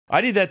I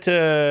did that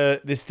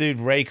to this dude,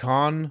 Ray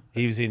Khan.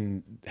 He was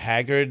in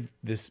Haggard,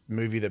 this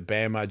movie that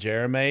Bam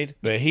Margera made.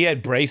 But he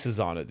had braces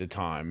on at the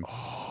time.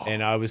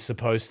 And I was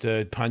supposed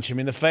to punch him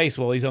in the face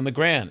while he's on the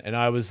ground. And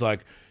I was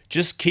like,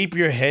 just keep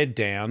your head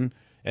down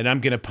and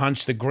I'm going to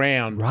punch the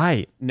ground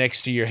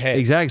next to your head.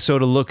 Exactly. So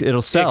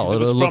it'll sell. Yeah, it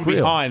was it'll from look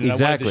behind. Real.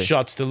 And I wanted the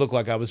shots to look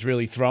like I was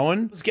really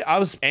throwing. I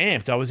was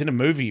amped. I was in a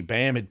movie.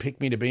 Bam had picked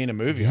me to be in a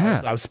movie.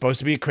 Yeah. I was supposed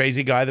to be a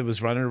crazy guy that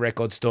was running a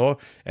record store.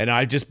 And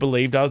I just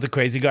believed I was the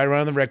crazy guy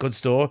running the record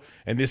store.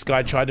 And this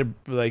guy tried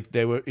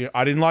to,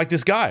 I didn't like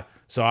this guy.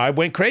 So I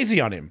went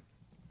crazy on him.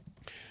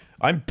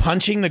 I'm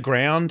punching the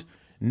ground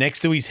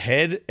next to his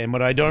head. And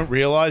what I don't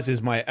realize is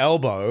my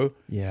elbow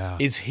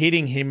is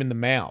hitting him in the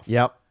mouth.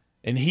 Yep.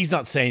 And he's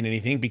not saying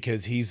anything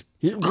because he's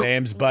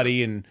Bam's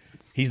buddy and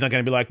he's not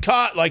going to be like,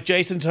 cut, like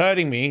Jason's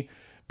hurting me.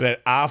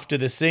 But after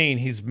the scene,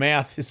 his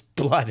mouth is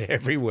blood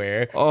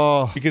everywhere.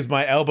 Oh. Because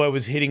my elbow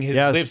was hitting his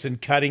lips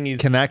and cutting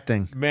his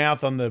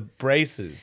mouth on the braces.